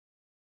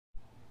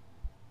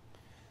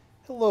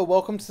Hello,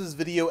 welcome to this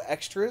video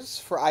extras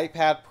for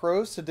iPad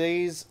Pros.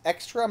 Today's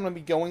extra, I'm going to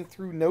be going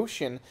through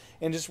Notion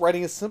and just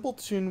writing a simple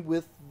tune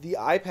with the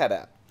iPad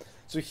app.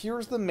 So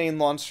here's the main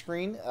launch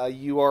screen.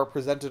 You are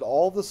presented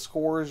all the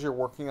scores you're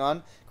working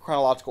on,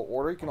 chronological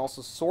order. You can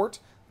also sort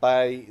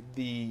by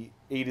the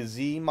A to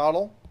Z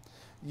model.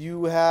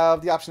 You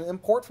have the option to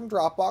import from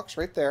Dropbox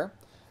right there.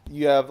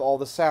 You have all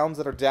the sounds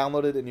that are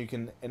downloaded, and you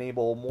can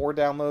enable more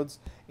downloads,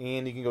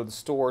 and you can go to the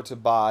store to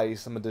buy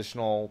some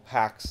additional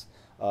packs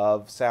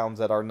of sounds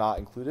that are not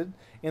included.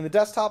 And the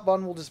desktop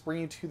button will just bring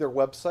you to their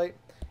website.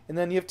 And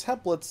then you have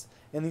templates,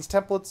 and these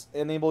templates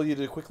enable you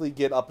to quickly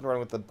get up and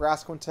running with the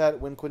brass quintet,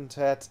 wind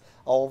quintet,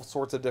 all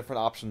sorts of different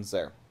options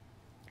there.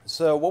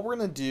 So what we're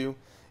going to do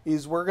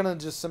is we're going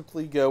to just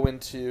simply go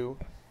into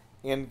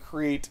and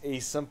create a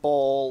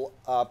simple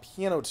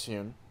piano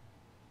tune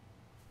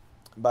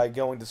by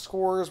going to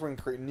scores. We're going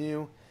to create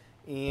new,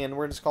 and we're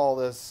going to just call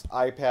this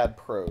iPad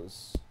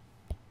Pros.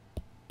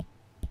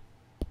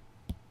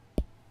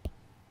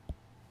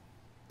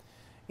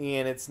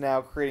 And it's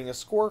now creating a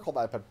score called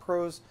iPad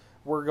Pros.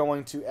 We're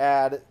going to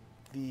add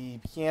the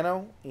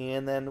piano,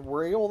 and then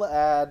we're able to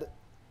add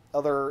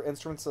other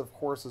instruments, of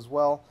course, as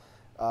well.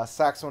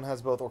 Saxophone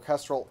has both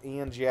orchestral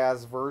and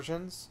jazz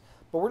versions,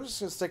 but we're just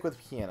going to stick with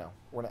piano.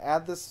 We're going to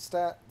add this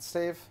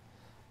stave,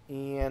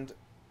 and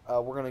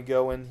we're going to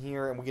go in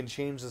here, and we can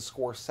change the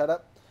score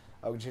setup.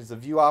 We can change the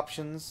view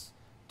options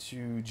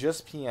to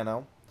just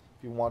piano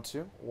if you want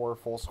to, or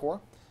full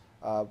score.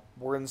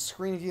 We're in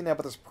screen view now,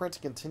 but there's print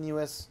and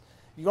continuous.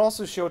 You can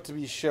also show it to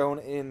be shown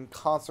in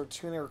concert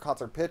tuning or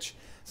concert pitch.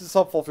 This is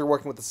helpful if you're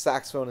working with the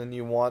saxophone and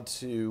you want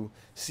to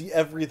see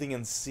everything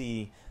in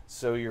C,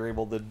 so you're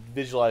able to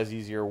visualize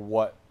easier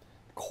what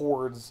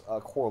chords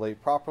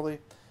correlate properly.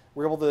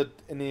 We're able to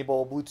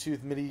enable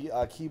Bluetooth MIDI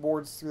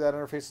keyboards through that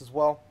interface as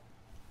well.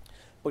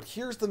 But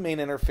here's the main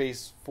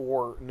interface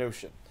for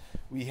Notion.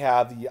 We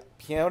have the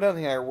piano down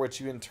here, which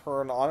you can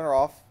turn on or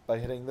off by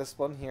hitting this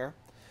button here.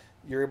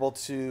 You're able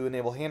to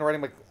enable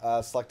handwriting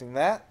by selecting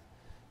that.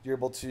 You're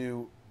able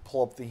to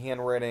pull up the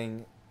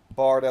handwriting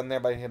bar down there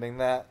by hitting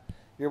that.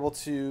 You're able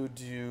to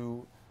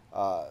do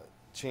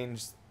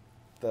change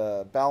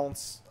the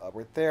balance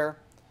right there.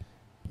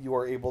 You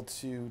are able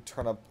to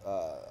turn up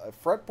a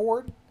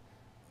fretboard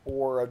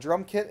or a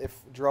drum kit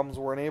if drums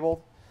were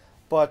enabled.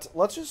 But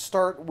let's just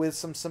start with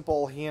some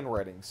simple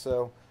handwriting.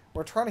 So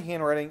we're trying to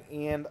handwriting,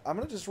 and I'm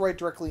going to just write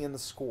directly in the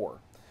score.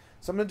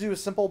 So I'm going to do a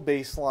simple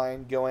bass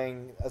line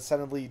going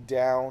ascending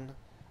down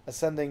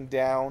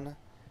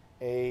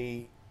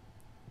a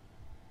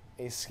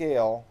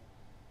scale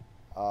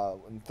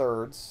in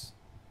thirds.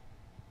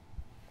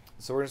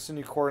 So we're just going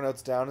to do quarter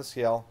notes down a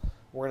scale.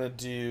 We're going to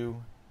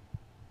do,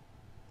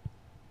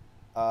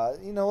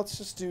 let's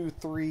just do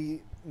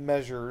 3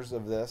 measures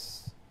of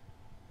this.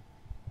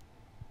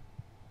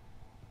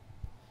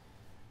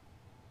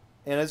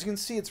 And as you can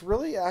see, it's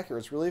really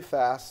accurate. It's really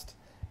fast.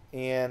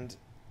 And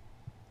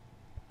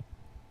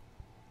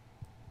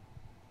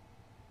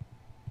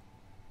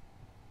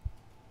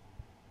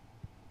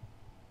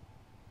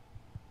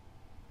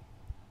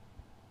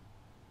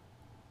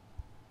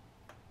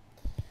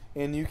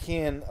you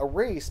can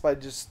erase by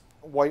just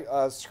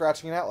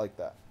scratching it out like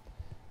that.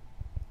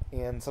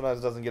 And sometimes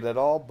it doesn't get it at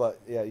all, but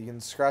yeah, you can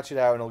scratch it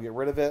out and it'll get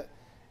rid of it.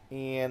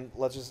 And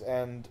let's just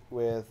end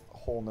with a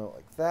whole note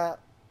like that.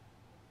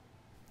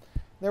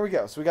 There we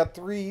go. So we got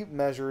 3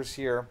 measures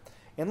here.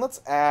 And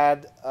let's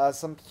add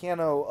some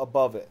piano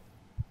above it,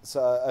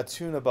 so a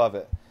tune above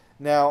it.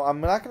 Now,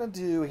 I'm not going to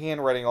do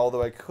handwriting,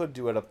 although I could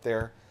do it up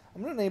there.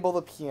 I'm going to enable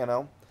the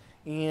piano,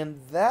 and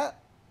that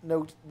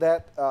note,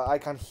 that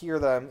icon here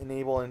that I'm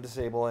enabling and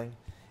disabling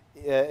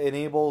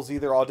enables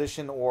either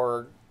audition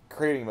or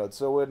creating mode.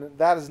 So when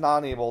that is not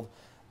enabled,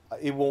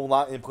 it will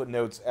not input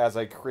notes as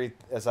I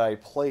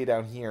play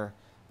down here.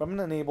 But I'm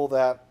going to enable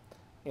that,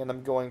 and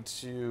I'm going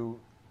to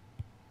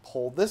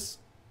pull this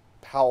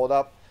palette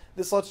up.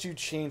 This lets you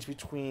change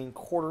between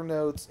quarter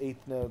notes,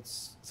 eighth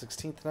notes,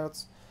 16th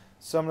notes.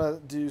 So I'm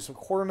going to do some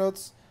quarter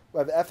notes. I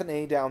have F and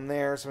A down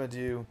there, so I'm going to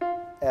do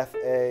F,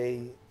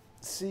 A,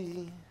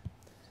 C.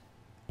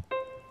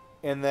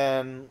 And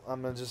then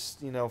I'm going to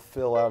just,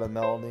 fill out a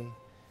melody,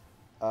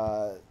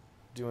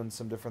 doing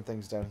some different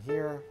things down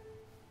here.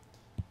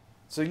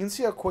 So you can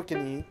see how quick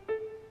and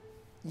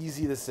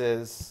easy this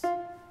is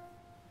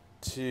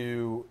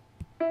to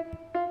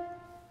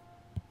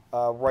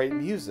write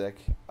music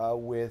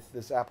with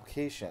this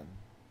application.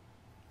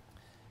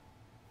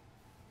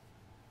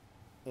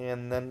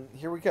 And then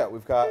here we go.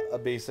 We've got a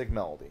basic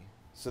melody.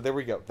 So there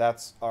we go.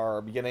 That's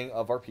our beginning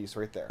of our piece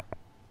right there.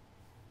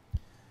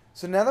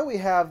 So now that we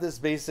have this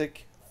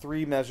basic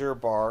 3-measure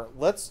bar,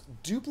 let's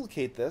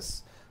duplicate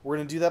this. We're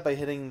going to do that by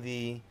hitting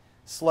the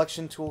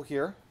selection tool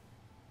here.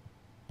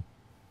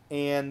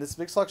 And this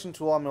big selection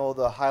tool, I'm able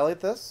to highlight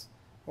this.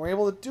 We're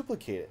able to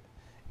duplicate it.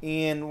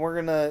 And we're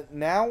going to,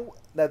 now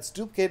that's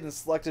duplicated and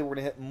selected, we're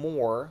going to hit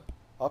more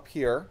up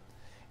here.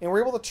 And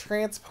we're able to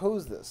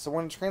transpose this. So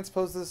we're going to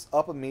transpose this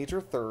up a major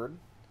third.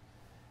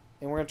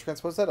 And we're going to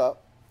transpose that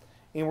up.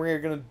 And we're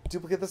going to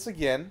duplicate this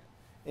again.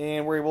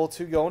 And we're able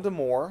to go into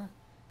more,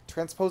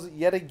 transpose it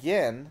yet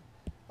again,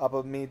 up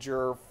a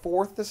major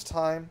fourth this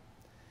time,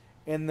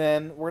 and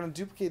then we're going to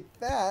duplicate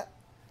that,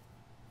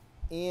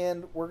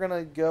 and we're going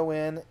to go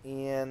in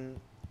and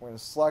we're going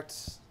to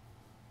select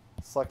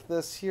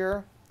this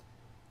here,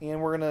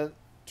 and we're going to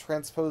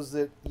transpose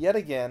it yet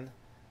again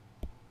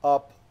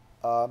up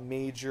a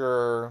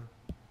major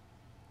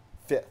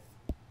fifth.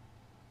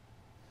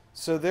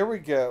 So there we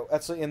go.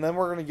 And then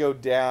we're going to go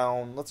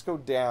down. Let's go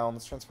down.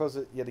 Let's transpose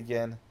it yet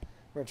again.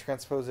 We're going to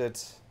transpose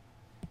it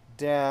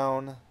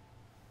down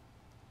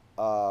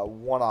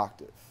one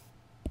octave.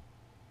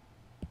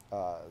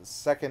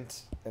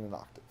 Second and an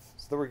octave.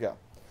 So there we go.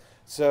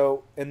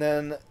 So, and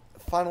then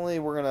finally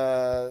we're going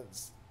to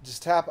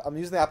just tap. I'm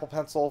using the Apple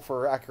Pencil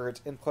for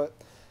accurate input.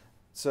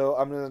 So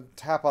I'm going to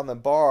tap on the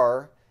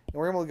bar, and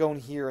we're able to go in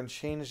here and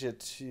change it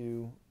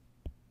to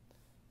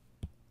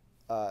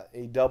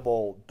a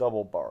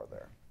double bar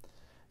there.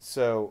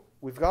 So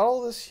we've got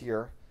all this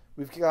here.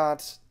 We've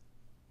got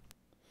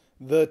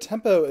the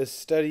tempo is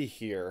steady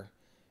here.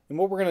 And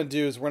what we're going to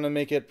do is we're going to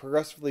make it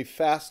progressively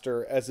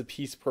faster as the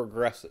piece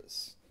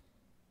progresses.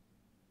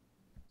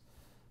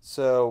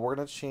 So we're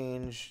going to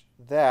change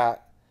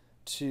that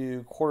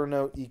to quarter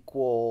note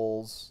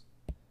equals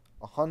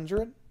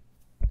 100.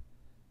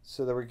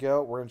 So there we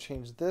go. We're going to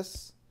change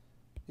this.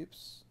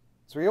 Oops.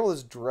 So we're able to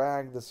just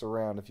drag this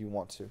around if you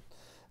want to.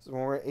 So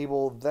when we're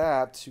able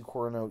that to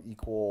quarter note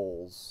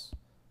equals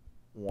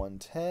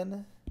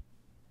 110.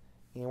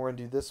 And we're going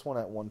to do this one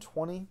at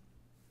 120.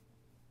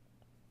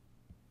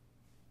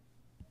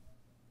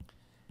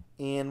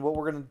 And what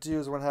we're going to do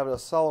is we're going to have an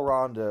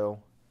accelerando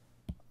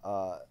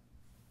that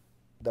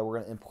we're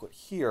going to input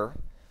here.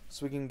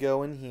 So we can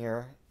go in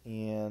here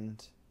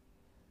and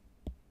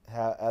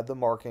add the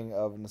marking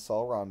of an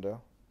accelerando,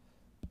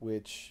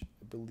 which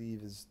I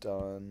believe is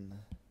done.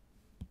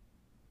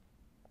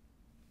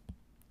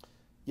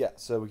 Yeah,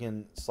 so we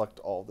can select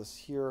all this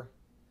here,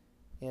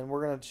 and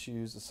we're going to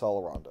choose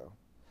accelerando.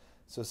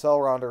 So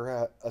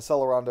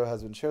accelerando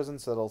has been chosen,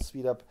 so it'll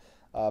speed up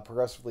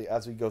progressively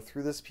as we go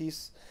through this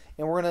piece.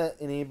 And we're going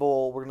to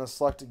enable, we're going to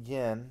select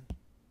again.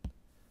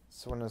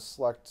 So we're going to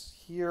select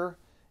here,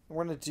 and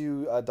we're going to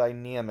do a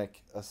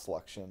dynamic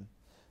selection.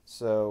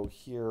 So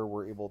here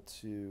we're able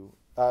to,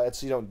 so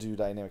you don't do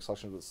dynamic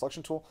selection with the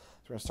selection tool.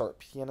 So we're going to start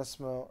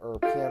pianissimo, or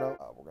piano.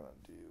 We're going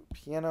to do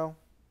piano.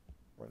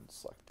 We're going to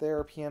select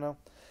there, piano.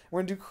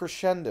 We're going to do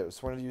crescendo.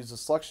 So we're going to use the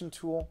selection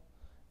tool,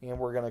 and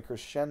we're going to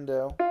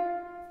crescendo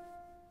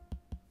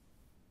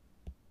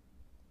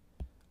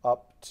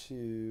up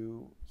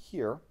to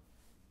here.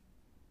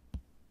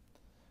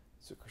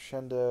 So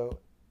crescendo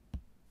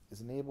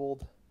is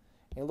enabled.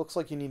 And it looks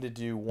like you need to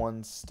do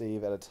one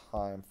stave at a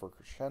time for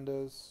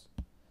crescendos.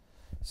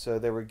 So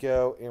there we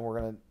go. And we're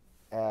going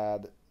to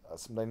add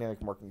some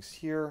dynamic markings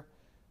here.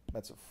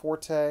 Mezzo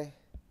forte.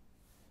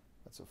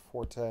 Mezzo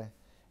forte. And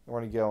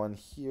we're going to go in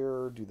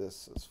here, do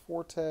this as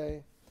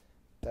forte.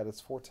 That is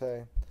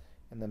forte.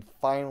 And then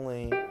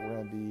finally, we're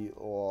going to be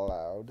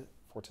loud,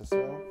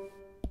 fortissimo.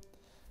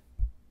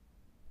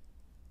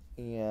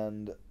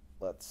 And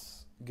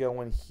let's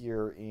go in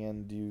here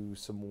and do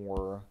some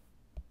more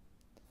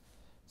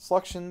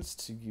selections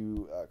to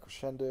do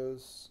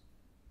crescendos.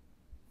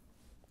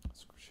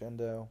 It's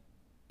crescendo.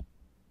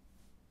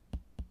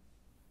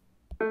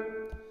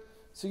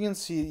 So you can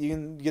see, you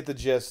can get the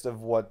gist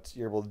of what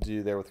you're able to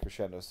do there with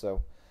crescendo.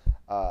 So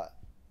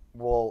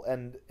we'll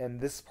end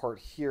this part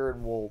here,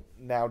 and we'll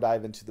now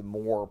dive into the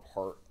more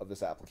part of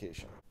this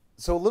application.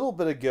 So a little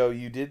bit ago,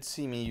 you did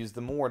see me use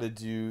the more to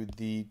do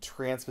the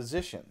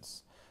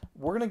transpositions.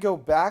 We're going to go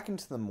back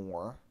into the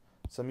more.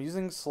 So I'm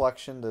using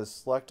selection to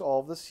select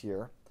all of this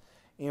here,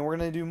 and we're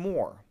going to do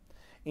more.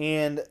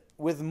 And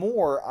with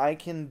more, I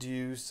can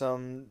do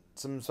some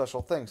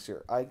special things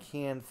here. I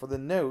can, for the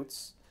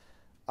notes,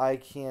 I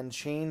can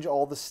change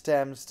all the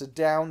stems to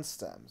down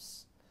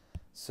stems.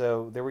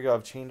 So there we go.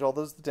 I've changed all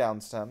those to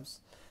down stems.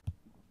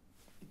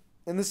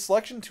 In the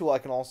selection tool, I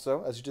can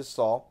also, as you just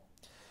saw,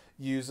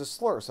 use a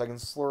slur. So I can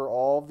slur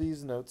all of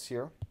these notes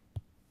here.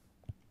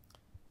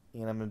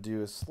 And I'm going to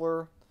do a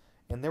slur.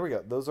 And there we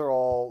go. Those are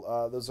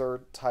all, those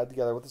are tied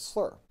together with a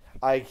slur.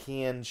 I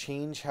can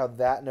change how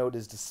that note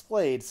is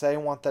displayed. Say I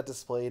want that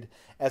displayed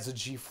as a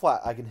G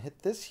flat. I can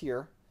hit this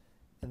here,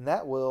 and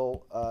that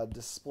will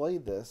display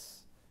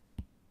this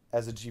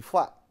as a G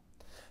flat.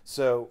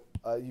 So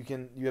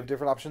you have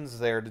different options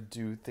there to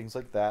do things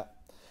like that.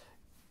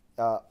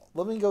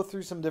 Let me go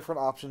through some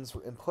different options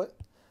for input.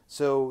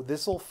 So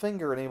this little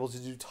finger enables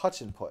you to do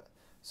touch input.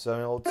 So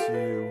I'm able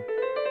to,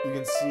 you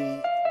can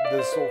see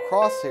this little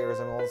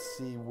crosshairs. I'm able to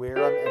see where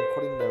I'm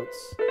inputting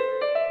notes.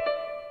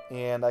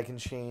 And I can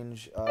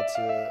change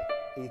to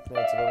eighth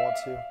notes if I want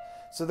to.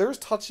 So there's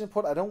touch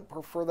input. I don't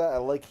prefer that. I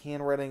like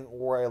handwriting,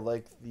 or I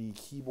like the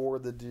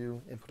keyboard to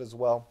do input as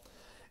well.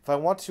 If I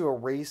want to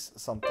erase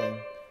something,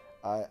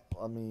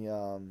 let me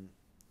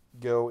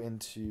go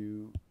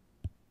into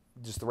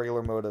just the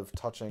regular mode of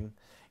touching,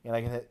 and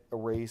I can hit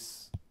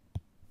erase,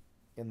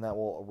 and that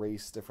will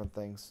erase different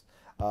things.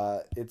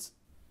 It's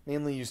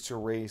mainly used to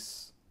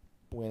erase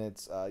when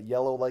it's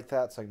yellow like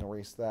that, so I can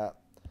erase that.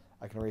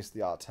 I can erase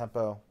the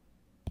tempo.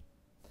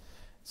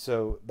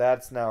 So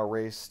that's now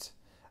erased.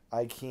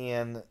 I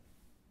can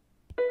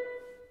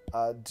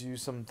do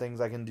some things.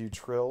 I can do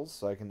trills,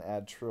 so I can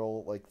add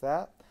trill like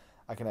that.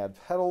 I can add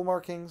pedal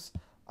markings.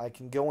 I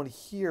can go in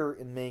here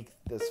and make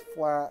this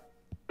flat.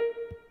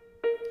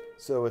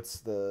 So it's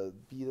the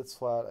B that's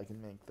flat. I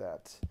can make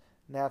that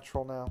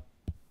natural now.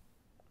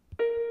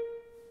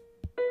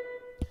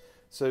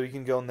 So you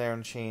can go in there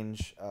and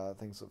change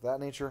things of that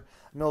nature.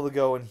 I'm able to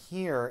go in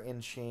here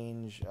and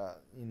change,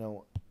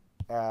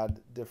 add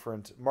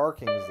different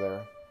markings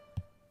there.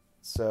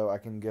 So I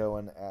can go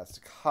and add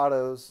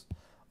staccatos,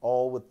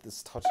 all with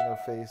this touch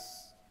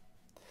interface.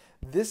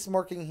 This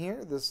marking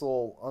here, this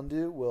will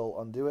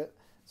undo it.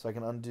 So I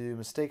can undo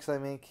mistakes I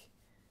make.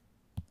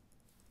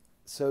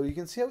 So you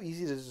can see how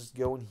easy it is to just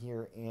go in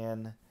here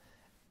and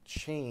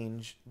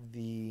change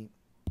the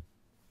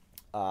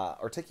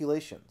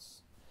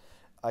articulations.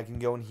 I can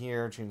go in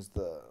here, change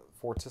the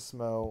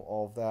fortissimo,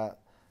 all of that.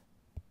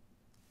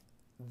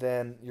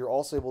 Then you're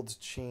also able to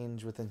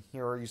change within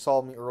here. You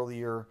saw me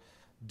earlier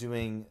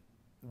doing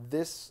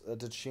this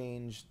to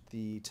change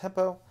the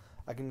tempo.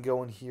 I can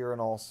go in here and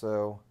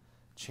also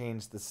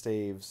change the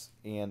staves,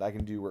 and I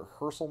can do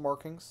rehearsal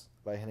markings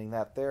by hitting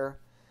that there.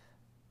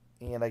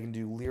 And I can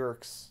do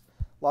lyrics,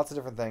 lots of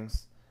different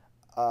things.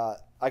 I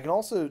can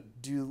also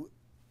do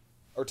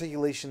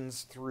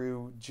articulations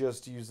through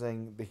just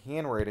using the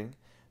handwriting.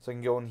 So I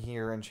can go in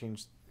here and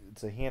change it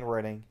to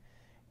handwriting,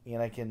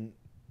 and I can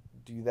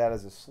do that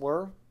as a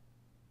slur.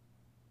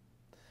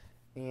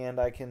 And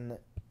I can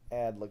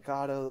add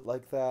legato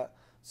like that.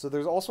 So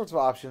there's all sorts of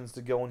options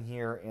to go in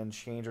here and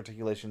change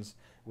articulations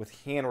with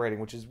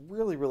handwriting, which is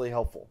really, really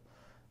helpful.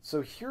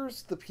 So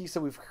here's the piece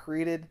that we've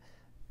created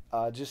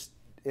just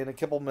in a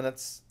couple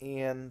minutes,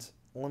 and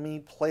let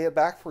me play it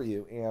back for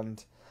you.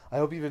 And I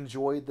hope you've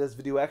enjoyed this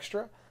video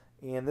extra.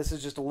 And this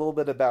is just a little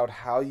bit about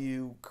how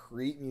you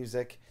create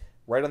music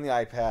right on the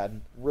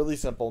iPad. Really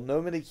simple.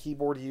 No MIDI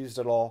keyboard used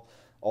at all,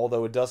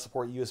 although it does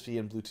support USB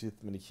and Bluetooth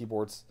MIDI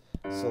keyboards.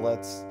 So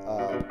let's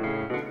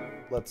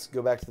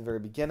go back to the very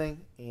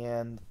beginning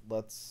and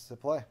let's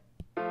hit play.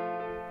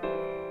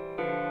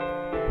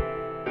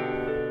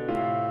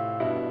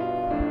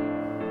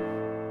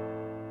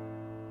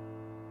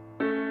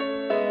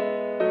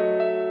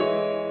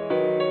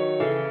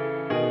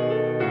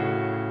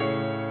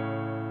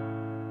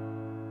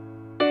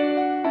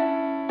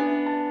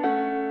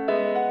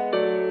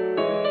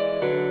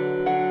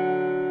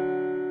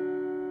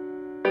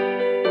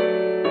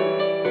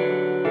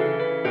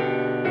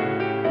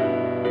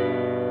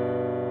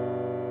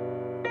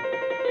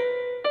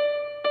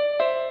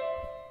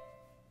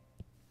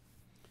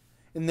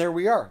 And there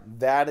we are.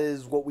 That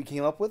is what we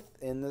came up with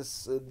in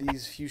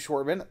these few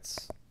short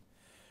minutes.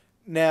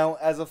 Now,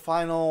 as a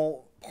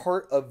final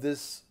part of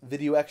this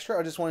video extra,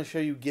 I just want to show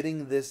you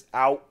getting this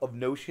out of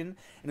Notion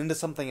and into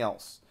something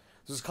else.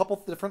 There's a couple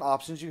of different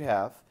options you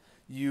have.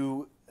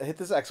 You hit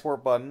this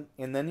export button,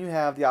 and then you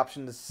have the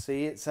option to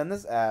send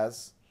this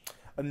as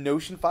a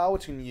Notion file,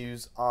 which you can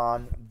use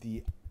on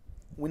the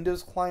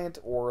Windows client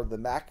or the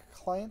Mac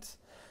client.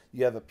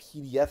 You have a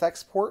PDF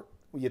export.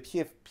 We have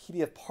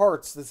PDF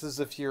parts. This is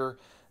if you're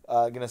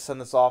going to send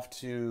this off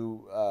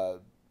to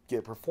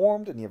get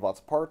performed and you have lots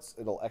of parts.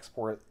 It'll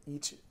export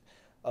each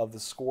of the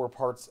score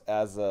parts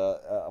as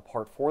a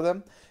part for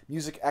them.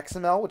 Music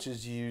XML, which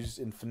is used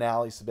in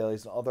Finale,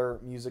 Sibelius, and other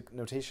music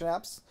notation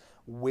apps.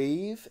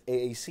 Wave,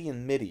 AAC,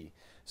 and MIDI.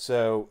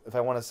 So if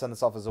I want to send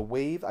this off as a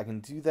wave, I can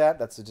do that.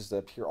 That's just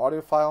a pure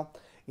audio file.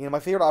 And my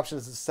favorite option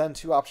is the send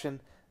to option.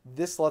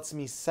 This lets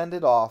me send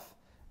it off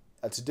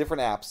to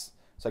different apps.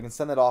 So I can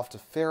send that off to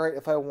Ferrite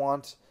if I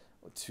want,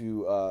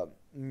 to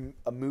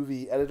a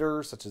movie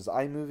editor such as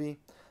iMovie,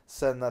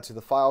 send that to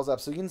the Files app.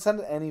 So you can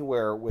send it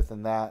anywhere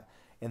within that.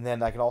 And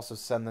then I can also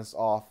send this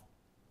off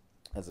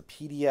as a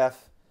PDF.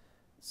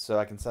 So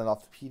I can send it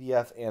off to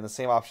PDF, and the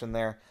same option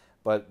there,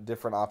 but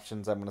different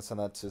options. I'm going to send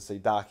that to, say,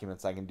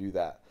 Documents. I can do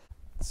that.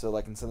 So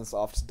I can send this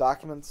off to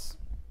Documents.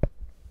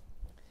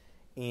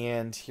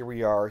 And here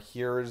we are.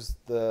 Here's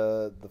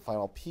the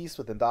final piece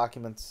within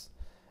Documents,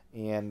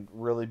 and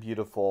really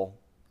beautiful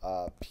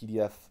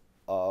PDF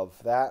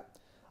of that.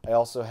 I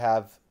also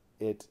have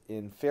it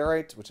in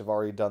Ferrite, which I've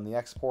already done the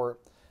export.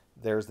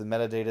 There's the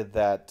metadata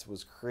that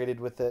was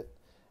created with it,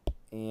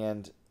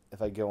 and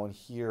if I go in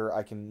here,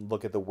 I can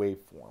look at the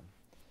waveform.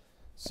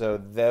 So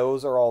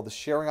those are all the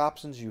sharing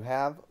options you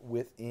have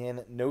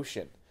within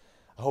Notion.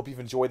 I hope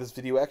you've enjoyed this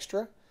video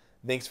extra.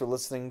 Thanks for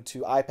listening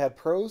to iPad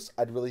Pros.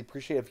 I'd really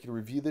appreciate it if you could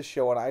review this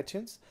show on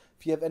iTunes.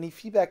 If you have any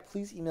feedback,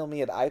 please email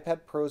me at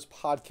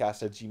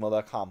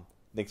iPadProsPodcast@gmail.com.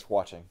 Thanks for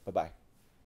watching. Bye-bye.